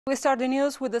We start the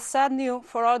news with the sad news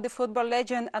for all the football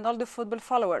legend and all the football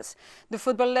followers. The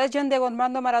football legend Diego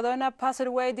Maradona passed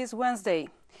away this Wednesday.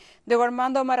 Diego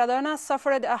Maradona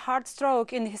suffered a heart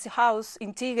stroke in his house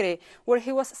in Tigre, where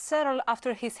he was settled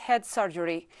after his head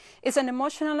surgery. It's an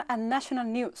emotional and national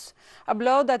news, a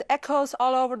blow that echoes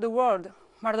all over the world.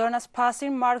 Maradona's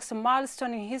passing marks a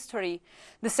milestone in history.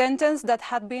 The sentence that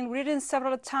had been written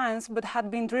several times but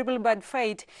had been dribbled by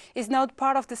fate is now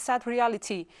part of the sad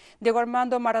reality. Diego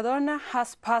Armando Maradona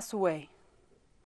has passed away.